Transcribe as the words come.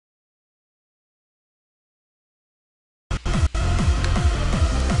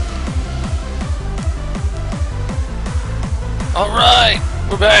Alright,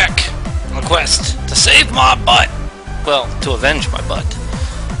 we're back on a quest to save my butt. Well, to avenge my butt.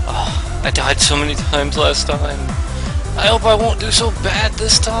 Oh, I died so many times last time. I hope I won't do so bad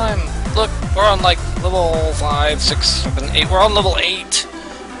this time. Look, we're on like level 5, 6, 7, 8. We're on level 8.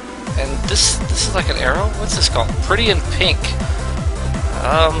 And this is like an arrow? What's this called? Pretty in pink.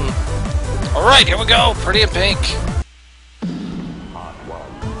 Alright, here we go. Pretty in pink.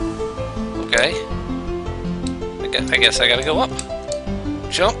 Okay. I guess I gotta go up.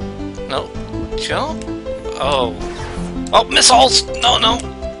 Jump. No. Jump. Oh. Oh, missiles! No, no.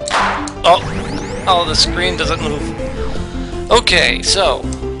 Oh. Oh, the screen doesn't move. Okay, so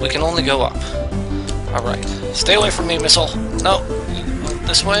we can only go up. Alright. Stay away from me, missile. No.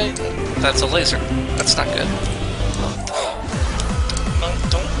 This way? That's a laser. That's not good. No,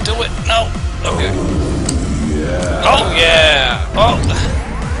 don't do it. No. Okay. Oh, yeah. Oh.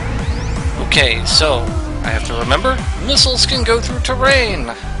 Okay, so I have to remember, missiles can go through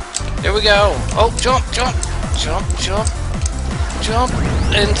terrain. Here we go. Oh, jump, jump, jump, jump, jump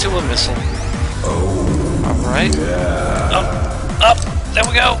into a missile. Alright. Up, up. There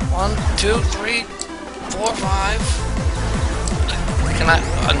we go. 1, 2, 3, 4, 5. Can I...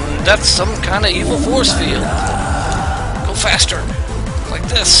 that's some kind of evil force field. Go faster. Like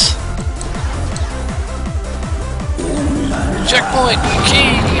this. Checkpoint.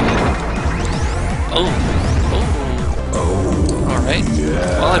 Key. Oh. Alright.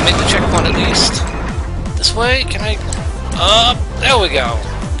 Well, I made the checkpoint at least. This way? Can I... there we go.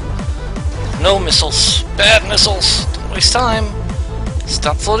 No missiles. Bad missiles. Don't waste time.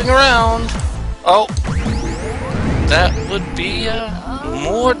 Stop floating around. Oh. That would be,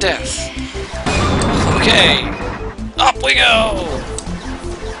 more death. Okay. Up we go!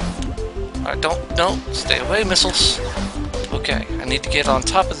 Alright, don't. Stay away, missiles. Okay, I need to get on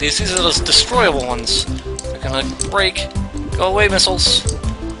top of these. These are those destroyable ones. They're gonna break. Go away, missiles.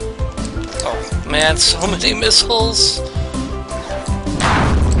 Oh, man, so many missiles.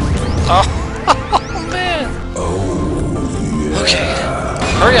 Oh, man. Okay,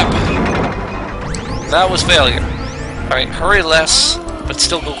 hurry up. That was failure. Alright, hurry less, but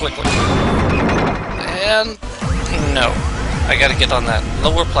still go quickly. And... no. I gotta get on that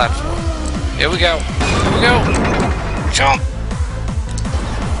lower platform. Here we go. Here we go. Jump!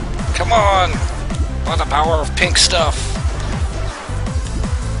 Come on! By the power of pink stuff.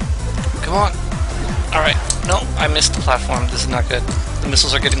 Come on. Alright. No, I missed the platform. This is not good. The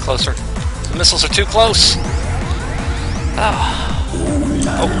missiles are getting closer. The missiles are too close. Oh.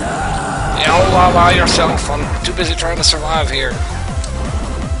 You all by yourself. I'm too busy trying to survive here.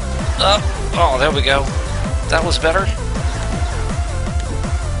 Oh, there we go. That was better.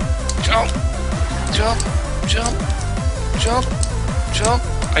 Jump. Jump. Jump. Jump. Jump.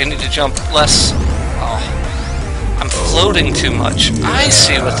 I need to jump less. Oh. I'm floating too much. I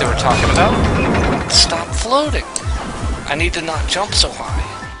see what they were talking about. Stop floating. I need to not jump so high.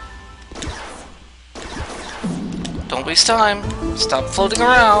 Don't waste time. Stop floating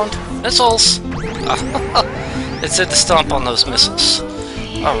around. Missiles! It said to stomp on those missiles.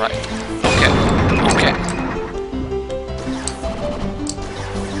 Alright. Okay. Okay.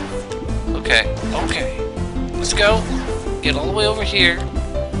 Okay. Okay. Let's go. Get all the way over here.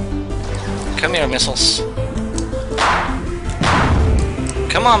 Come here, missiles.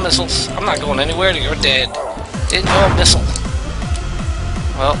 Come on, missiles. I'm not going anywhere. You're dead. In your missile.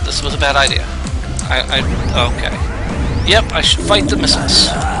 Well, this was a bad idea. Okay. Yep, I should fight the missiles.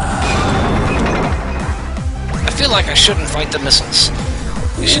 I feel like I shouldn't fight the missiles.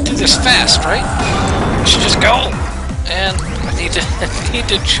 You should do this fast, right? You should just go. And I need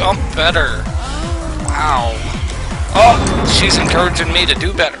to jump better. Wow. Oh, she's encouraging me to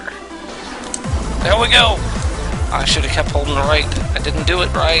do better. There we go. I should have kept holding the right. I didn't do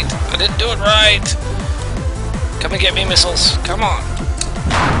it right. I didn't do it right. Come and get me, missiles. Come on.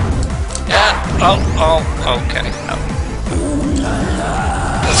 Yeah. Oh, okay. No.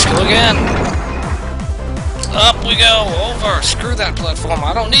 Let's go again. Up we go. Over. Screw that platform.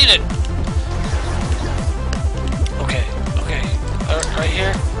 I don't need it. Okay. Okay. Right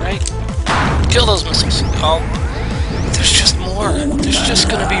here. Right. Kill those missiles. Oh. There's just more. There's just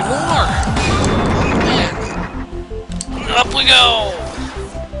gonna be more. Oh, man. Up we go.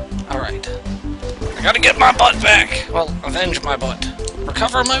 Alright. I gotta get my butt back. Well, avenge my butt.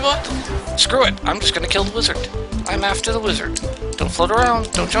 Recover my butt? Screw it. I'm just gonna kill the wizard. I'm after the wizard. Don't float around.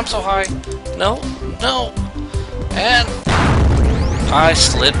 Don't jump so high. No. No. And I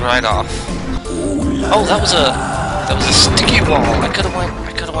slid right off. Oh, that was a sticky wall. I could have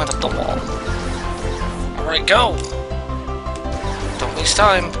went up the wall. All right, go. Don't waste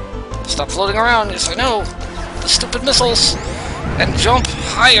time. Stop floating around. Yes, I know. The stupid missiles. And jump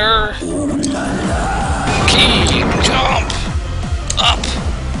higher. Key, jump. Up,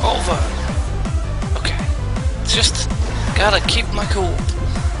 over. Okay. Just gotta keep my cool.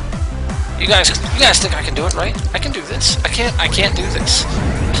 You guys think I can do it, right? I can do this. I can't do this.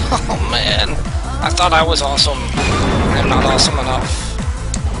 Oh man. I thought I was awesome. I'm not awesome enough.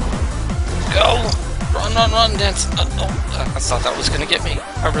 Go! Run, run, run, dance. I thought that was gonna get me.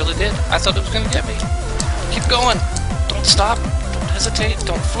 I really did. I thought it was gonna get me. Keep going. Don't stop. Don't hesitate.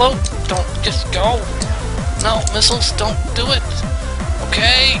 Don't float. Don't just go. No, missiles, don't do it.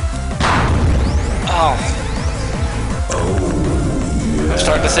 Okay. Oh. I'm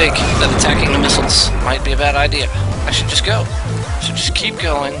starting to think that attacking the missiles might be a bad idea. I should just go. I should just keep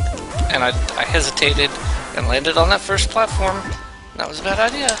going. And I hesitated and landed on that first platform. That was a bad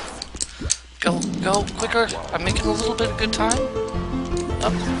idea. Go, quicker. I'm making a little bit of good time.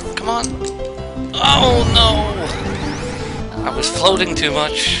 Up, come on. Oh no! I was floating too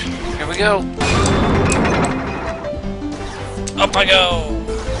much. Here we go. Up I go.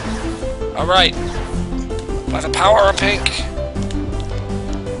 Alright. By the power of pink.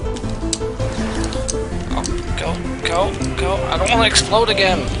 Oh, go. I don't want to explode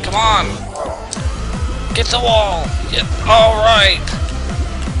again. Come on. Get the wall. Yeah. Alright.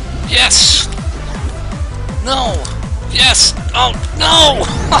 Yes! No! Yes! Oh, no!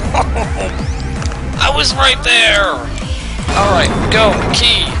 I was right there! Alright, go.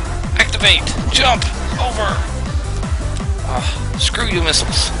 Key. Activate. Jump. Over. Screw you,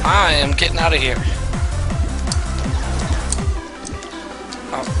 missiles. I am getting out of here.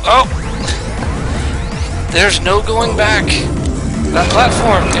 Oh! There's no going back. That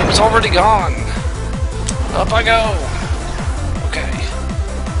platform, it was already gone. Up I go. Okay.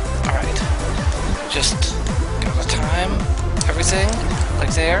 Just gotta time everything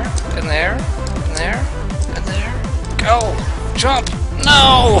like there, and there, and there, and there. Go! Jump!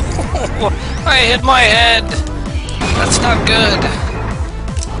 No! I hit my head! That's not good.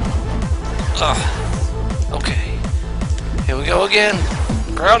 Okay. Here we go again.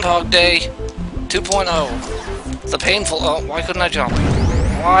 Groundhog Day 2.0. The painful... Oh, why couldn't I jump?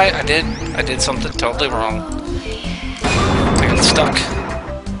 Why? I did something totally wrong. I got stuck.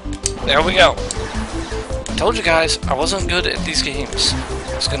 There we go. I told you guys, I wasn't good at these games.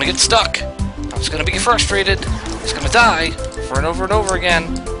 I was gonna get stuck. I was gonna be frustrated. I was gonna die over and over again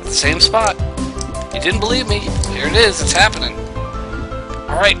at the same spot. You didn't believe me. Here it is. It's happening.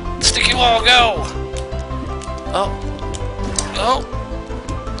 Alright, sticky wall, go! Oh.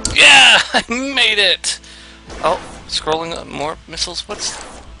 Yeah! I made it! Oh, scrolling up more missiles.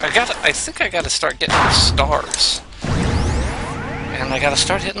 I think I gotta start getting the stars. And I gotta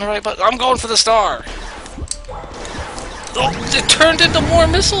start hitting the right button. I'm going for the star! Oh, it turned into more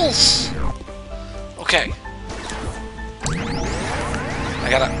missiles! Okay. I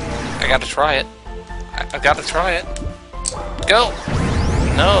gotta try it. I gotta try it. Go!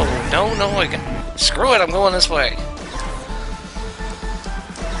 No, screw it, I'm going this way.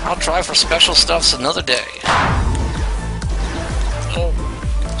 I'll try for special stuffs another day. Oh,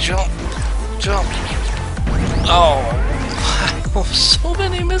 jump. Oh, wow, so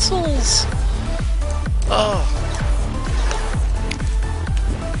many missiles. Oh.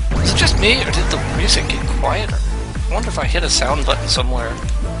 Was it just me, or did the music get quieter? I wonder if I hit a sound button somewhere.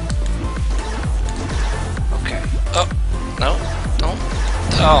 Okay. Oh, no, don't.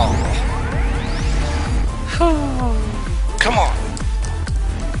 Oh. Whew. Come on.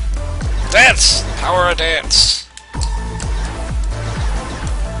 Dance! Power of dance.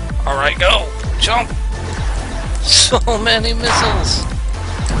 Alright, go. Jump. So many missiles.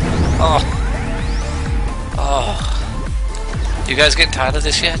 Oh. You guys getting tired of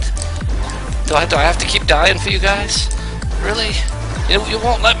this yet? Do I have to keep dying for you guys? Really? You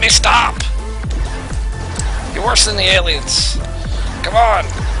won't let me stop. You're worse than the aliens. Come on.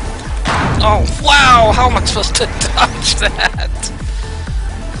 Oh, wow! How am I supposed to dodge that?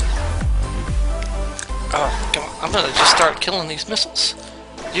 Oh, come on. I'm gonna just start killing these missiles.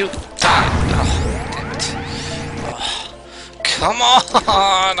 You die. Oh, damn it. Oh, come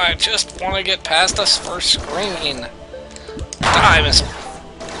on! I just want to get past this first screen. Die, missile.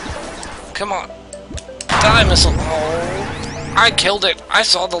 Come on. Die, missile. Oh, I killed it. I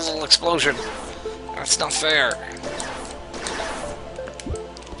saw the little explosion. That's not fair.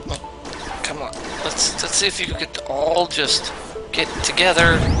 Oh, come on. Let's see if you could all just get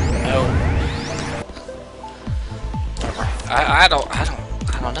together. No. I don't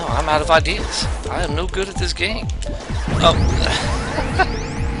know. I'm out of ideas. I am no good at this game. Oh.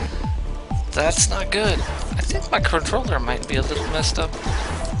 That's not good. I think my controller might be a little messed up.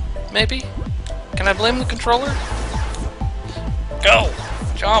 Maybe? Can I blame the controller? Go!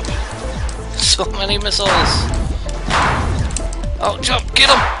 Jump! So many missiles! Oh, jump! Get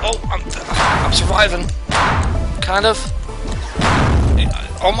him! Oh, I'm surviving. Kind of.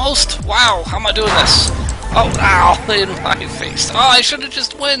 Almost? Wow, how am I doing this? Oh, ow! In my face. Oh, I should have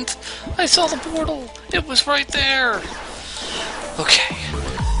just went! I saw the portal! It was right there! Okay.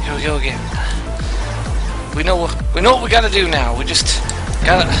 Here we go again. We know what we gotta do now. We just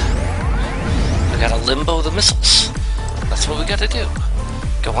gotta limbo the missiles. That's what we gotta do.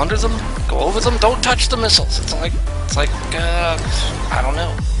 Go under them, go over them, don't touch the missiles. It's like I don't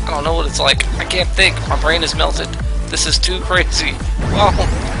know. I don't know what it's like. I can't think. My brain is melted. This is too crazy. Whoa.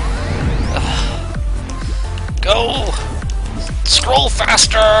 Go! Scroll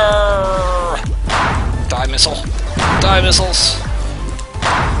faster! Die missile. Die missiles.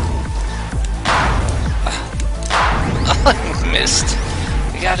 I missed.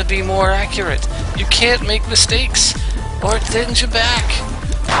 You gotta be more accurate. You can't make mistakes, or it sends you back.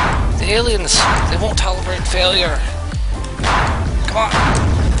 The aliens, they won't tolerate failure. Come on.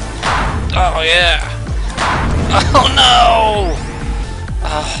 Oh, yeah. Oh, no!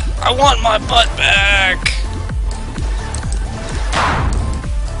 I want my butt back!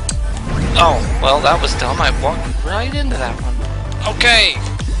 Oh, well, that was dumb. I walked right into that one. Okay.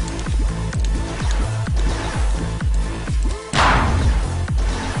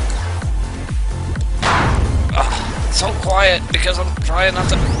 So quiet because I'm trying not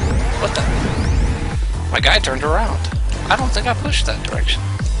to... What the... My guy turned around. I don't think I pushed that direction.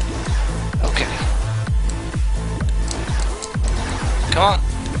 Okay. Come on.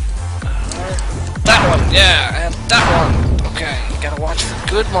 That one, yeah, and that one. Okay, you gotta watch for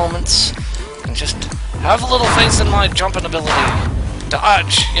good moments and just have a little faith in my jumping ability.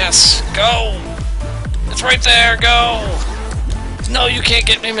 Dodge, yes, go. It's right there, go. No, you can't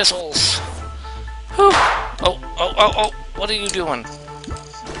get me missiles. Whew. Oh, what are you doing?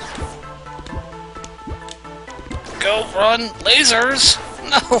 Go, run, lasers!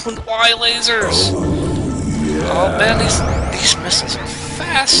 No, why lasers? Oh man, these missiles are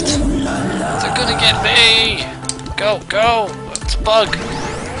fast. They're gonna get me. Go, go. It's a bug.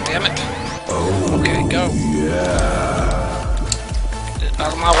 Damn it. Okay, go.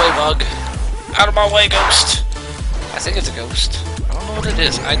 Out of my way, bug. Out of my way, ghost. I think it's a ghost. I don't know what it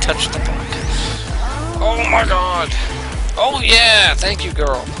is. I touched the bug. Oh my god! Oh yeah! Thank you,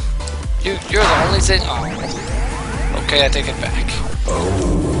 girl. You're the only thing. Oh. Okay, I take it back.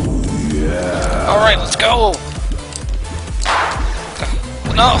 Oh yeah. All right, let's go.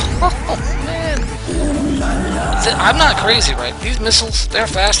 No. Oh man. I'm not crazy, right? These missiles, they're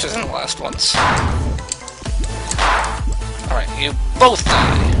faster than the last ones. All right, you both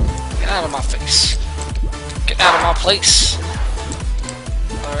die. Get out of my face. Get out of my place.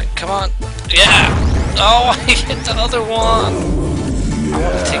 All right, come on. Yeah. Oh, I hit the other one! I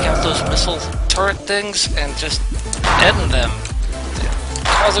want to take out those missile turret things and just end them. They're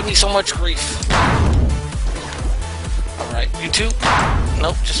causing me so much grief. Alright, you two?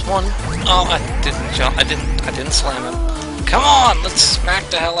 Nope, just one. Oh, I didn't jump. I didn't slam him. Come on, let's smack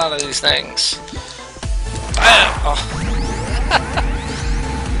the hell out of these things. Bam! Oh.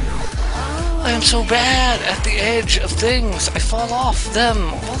 I am so bad at the edge of things. I fall off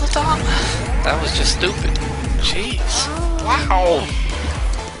them all the time. That was just stupid. Jeez. Wow.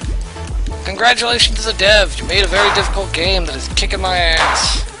 Congratulations to the dev. You made a very difficult game that is kicking my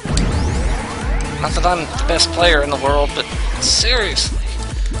ass. Not that I'm the best player in the world, but seriously.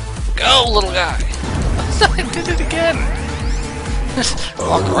 Go, little guy. I did it again.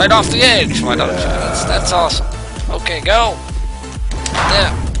 Walk right off the edge. Why don't you? That's awesome. Okay, go.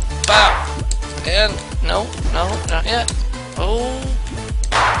 Yeah. Bow. And no, not yet. Oh.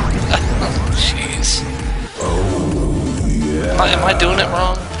 Jeez. Oh, yeah. Am I doing it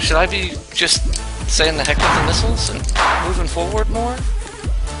wrong? Should I be just saying the heck with the missiles and moving forward more?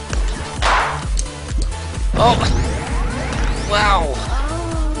 Oh. Wow.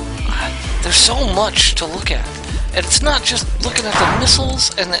 There's so much to look at. And it's not just looking at the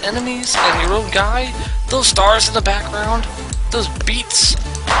missiles and the enemies and your own guy. Those stars in the background. Those beats.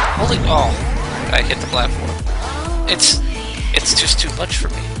 Holy... Oh. I hit the platform. It's just too much for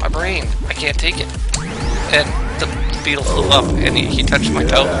me. My brain. I can't take it. And the beetle flew up and he touched my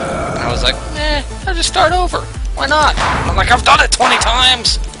toe. And I was like, I'll just start over. Why not? And I'm like, I've done it 20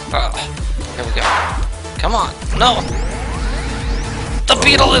 times! Here we go. Come on. No! The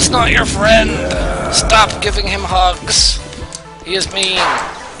beetle is not your friend! Stop giving him hugs. He is mean.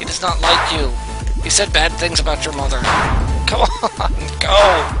 He does not like you. He said bad things about your mother. Come on,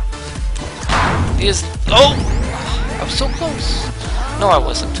 go! He is... Oh! I was so close. No, I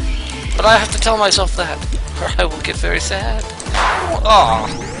wasn't. But I have to tell myself that, or I will get very sad. Oh.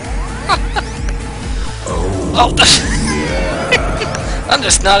 Oh. I'm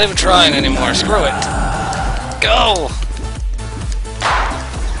just not even trying anymore. Screw it. Go.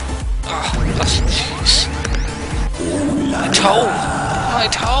 Oh, jeez. My toe. My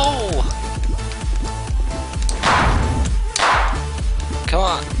toe. Come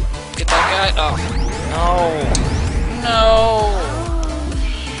on. Get that guy. Oh. No. No.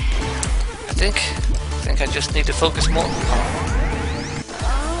 I think I just need to focus more.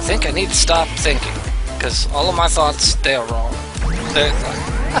 I think I need to stop thinking, because all of my thoughts, they are wrong.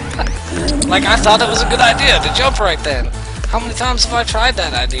 Like, I thought it was a good idea to jump right then. How many times have I tried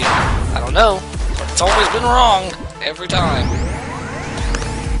that idea? I don't know, but it's always been wrong every time.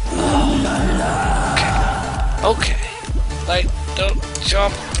 Okay. Like, don't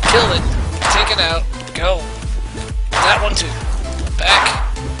jump, kill it, take it out, go. That one too.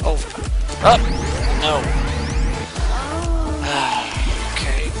 Back, over, up, no.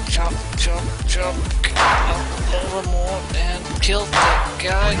 Okay, jump, jump, jump, up, over more, and kill that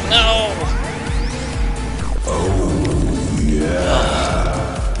guy. No! Oh,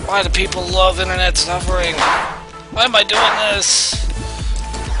 yeah. Why do people love internet suffering? Why am I doing this?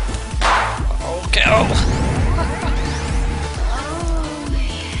 Okay, oh.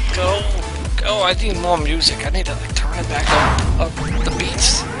 Go, go, I need more music. I need to, like, turn it back up. The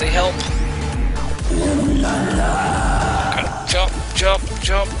beats, they help. Okay, jump, jump,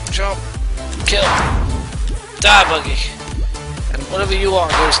 jump, jump. Kill. Die, Buggy. And whatever you are,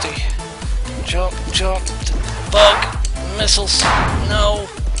 Ghosty. Jump, jump. Bug. Missiles. No.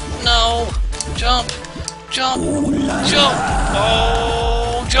 No. Jump. Jump. Jump.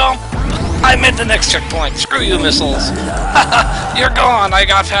 Oh, jump. I'm at the next checkpoint. Screw you, missiles. You're gone. I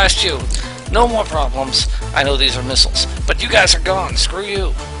got past you. No more problems. I know these are missiles, but you guys are gone. Screw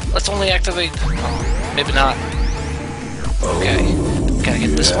you. Let's only activate... Oh, maybe not. Okay. Gotta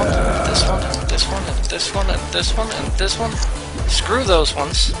get this one, this one, this one, and this one, and this one, and this one. Screw those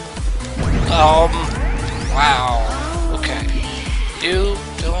ones. Wow. Okay. You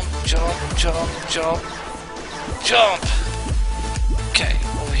jump, jump, jump, jump, jump. Okay,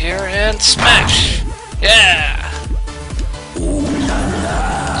 over here and smash. Yeah.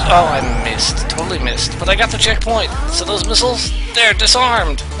 Oh, I missed. Totally missed. But I got the checkpoint. So those missiles, they're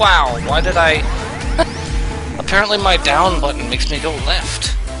disarmed. Wow. Why did I... Apparently my down button makes me go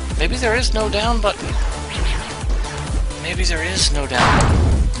left. Maybe there is no down button. Maybe there is no down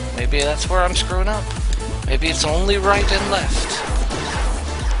button. Maybe that's where I'm screwing up. Maybe it's only right and left.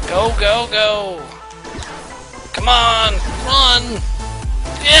 Go, go, go. Come on, run.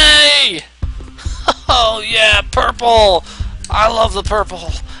 Yay! Oh yeah, purple. I love the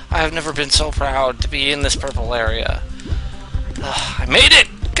purple. I have never been so proud to be in this purple area. I made it!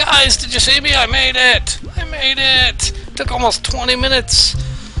 Guys, did you see me? I made it! I made it! Took almost 20 minutes.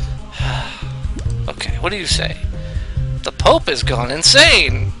 Okay, what do you say? The Pope has gone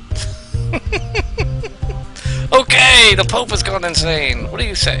insane! Okay, the Pope has gone insane. What do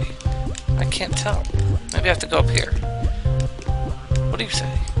you say? I can't tell. Maybe I have to go up here. What do you say?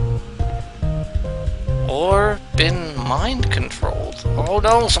 Or been mind controlled. Oh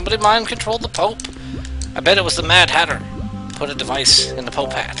no, somebody mind controlled the Pope. I bet it was the Mad Hatter. Put a device in the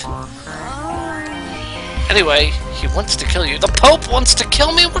Pope hat. Anyway, he wants to kill you. The Pope wants to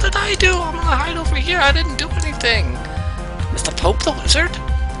kill me? What did I do? I'm gonna hide over here. I didn't do anything. Is the Pope the wizard?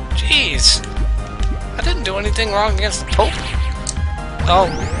 Jeez. I didn't do anything wrong against the Pope. Oh,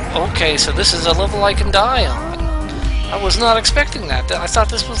 okay, so this is a level I can die on. I was not expecting that. I thought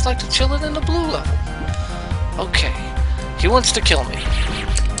this was like the chilling in the blue level. Okay. He wants to kill me.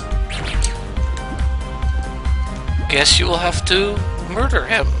 Guess you will have to murder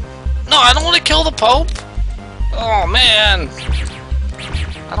him. No, I don't want to kill the Pope. Oh, man.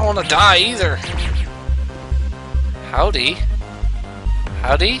 I don't want to die either. Howdy.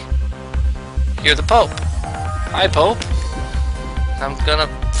 Howdy. You're the Pope. Hi, Pope. I'm gonna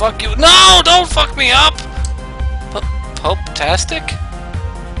fuck you. No, don't fuck me up. Pope-tastic?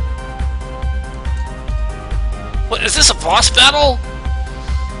 What, is this a boss battle?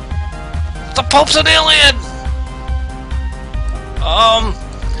 The Pope's an alien!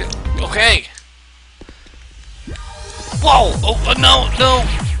 Okay. Whoa! Oh, no, no!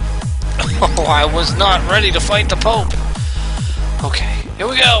 Oh, I was not ready to fight the Pope. Okay, here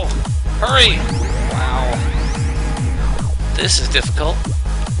we go. Hurry! Wow. This is difficult.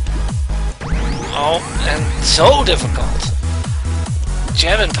 Oh, and so difficult.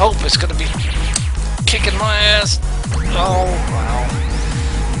 Jamming Pope is gonna be kicking my ass. Oh, wow.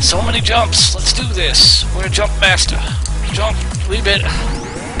 So many jumps. Let's do this. We're a jump master. Jump. We made it.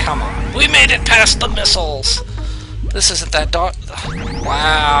 Come on. We made it past the missiles. This isn't that dark.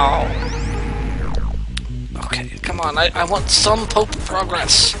 Wow. Okay, come on. I want some Pope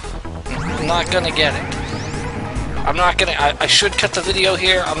progress. I'm not gonna get it. I'm not gonna... I should cut the video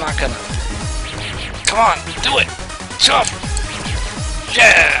here. I'm not gonna. Come on, do it. Jump.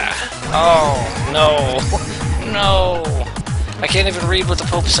 Yeah. Oh, no. No. I can't even read what the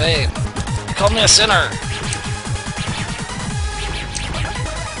Pope's saying. He called me a sinner.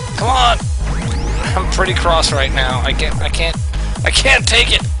 Come on. I'm pretty cross right now. I can't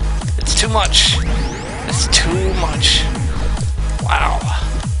take it. It's too much. It's too much. Wow.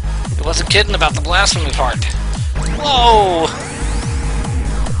 It wasn't kidding about the blasphemy part. Whoa!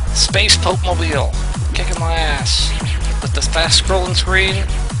 Space Pope Mobile. Kicking my ass. With the fast scrolling screen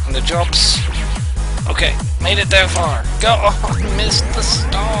and the jumps. Okay, made it that far. Go! Oh, missed the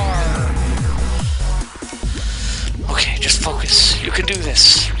star. Okay, just focus. You can do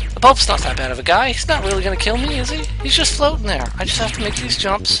this. The Pope's not that bad of a guy. He's not really gonna kill me, is he? He's just floating there. I just have to make these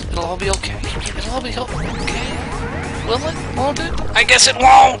jumps. It'll all be okay. It'll all be okay. Will it? Won't it? I guess it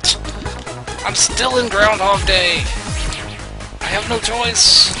won't! I'm still in Groundhog Day. I have no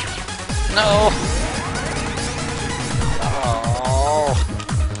choice. No. Oh.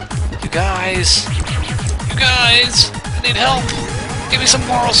 You guys. You guys. I need help. Give me some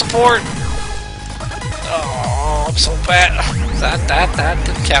moral support. Oh, I'm so bad. That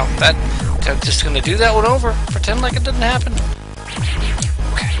didn't count. I'm just gonna do that one over. Pretend like it didn't happen.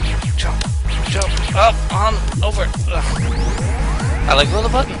 Okay. Jump. Jump. Up. On. Over. Ugh. I like the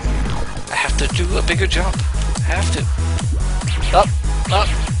button. I have to do a bigger jump. I have to. Up. Up.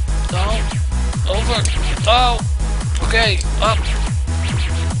 No. Over. Oh. Okay. Up.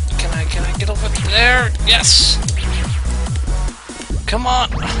 Can I get over there? Yes. Come on.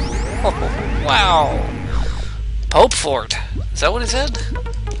 Oh, wow. Pope Fort. Is that what he said?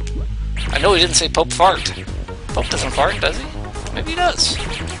 I know he didn't say Pope Fart. Pope doesn't fart, does he? Maybe he does.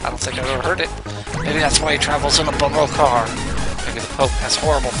 I don't think I've ever heard it. Maybe that's why he travels in a bungalow car. Maybe the Pope has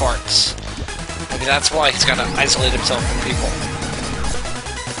horrible farts. Maybe that's why he's got to isolate himself from people.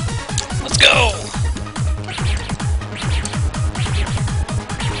 Let's go!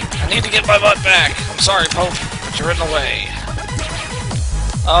 I need to get my butt back. I'm sorry, Pope, but you're in the way.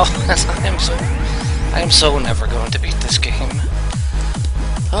 Oh, I am so never going to beat this game.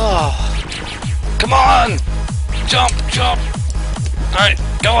 Oh, come on! Jump, jump! Alright,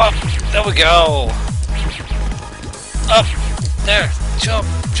 go up. There we go. Up. There. Jump,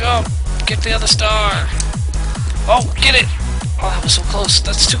 jump. Get the other star. Oh, get it! Oh, that was so close.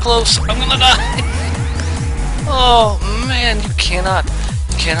 That's too close. I'm gonna die. Oh, man, you cannot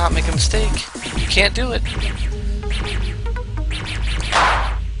make a mistake. You can't do it.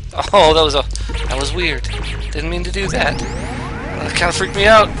 Oh, that was weird. Didn't mean to do that. That kind of freaked me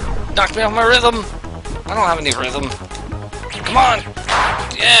out. Knocked me off my rhythm. I don't have any rhythm. Come on.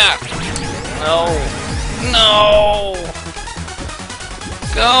 Yeah. No. No.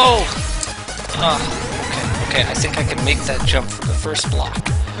 Go. Okay. I think I can make that jump for the first block.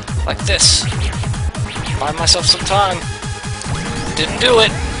 Like this. Buy myself some time. Didn't do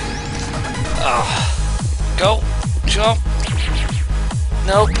it. Go. Jump.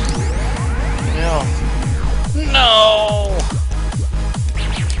 Nope. No. No.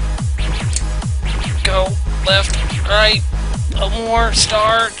 Go. Left. Right. A more.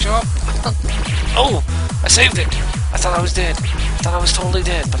 Star. Jump. Oh! I saved it. I thought I was dead. I thought I was totally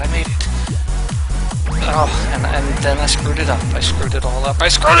dead, but I made it. Oh, and then I screwed it up. I screwed it all up. I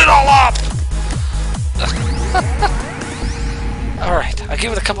screwed it all up! Alright, I'll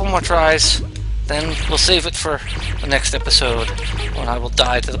give it a couple more tries. Then we'll save it for the next episode when I will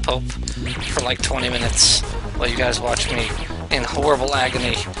die to the Pope for like 20 minutes while you guys watch me in horrible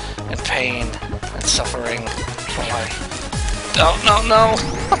agony and pain and suffering while I... Oh, no!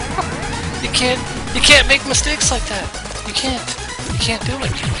 You can't make mistakes like that. You can't do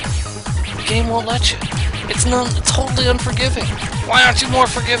it. The game won't let you. It's totally unforgiving. Why aren't you more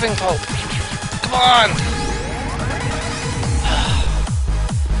forgiving, Pope? Come on!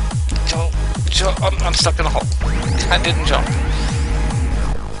 Jump. I'm stuck in a hole. I didn't jump.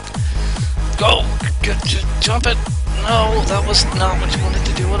 Go! Jump it! No, that was not what you wanted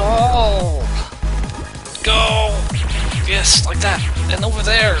to do at all. Go! Yes, like that. And over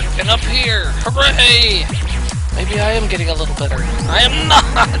there. And up here. Hooray! Maybe I am getting a little better. I am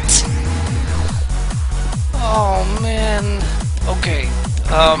not! Oh, man. Okay.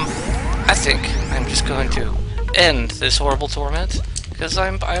 I think I'm just going to end this horrible torment. Because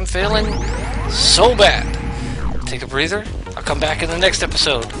I'm failing so bad. Take a breather. I'll come back in the next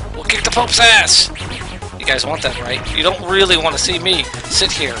episode. We'll kick the Pope's ass! You guys want that, right? You don't really want to see me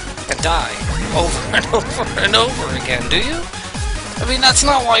sit here and die. over and over and over again, do you? I mean, that's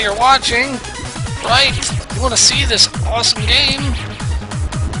not why you're watching, right? You want to see this awesome game?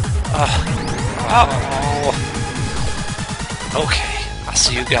 Okay, I'll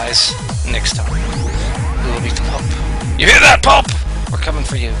see you guys next time. We will beat the Pope. You hear that, Pope? We're coming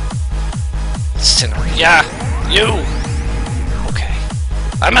for you. Sinner. Yeah, you! Okay.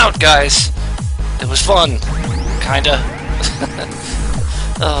 I'm out, guys. It was fun. Kinda.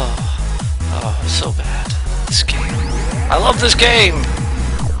 Oh, so bad. This game. I love this game!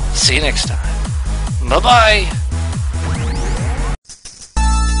 See you next time. Bye-bye!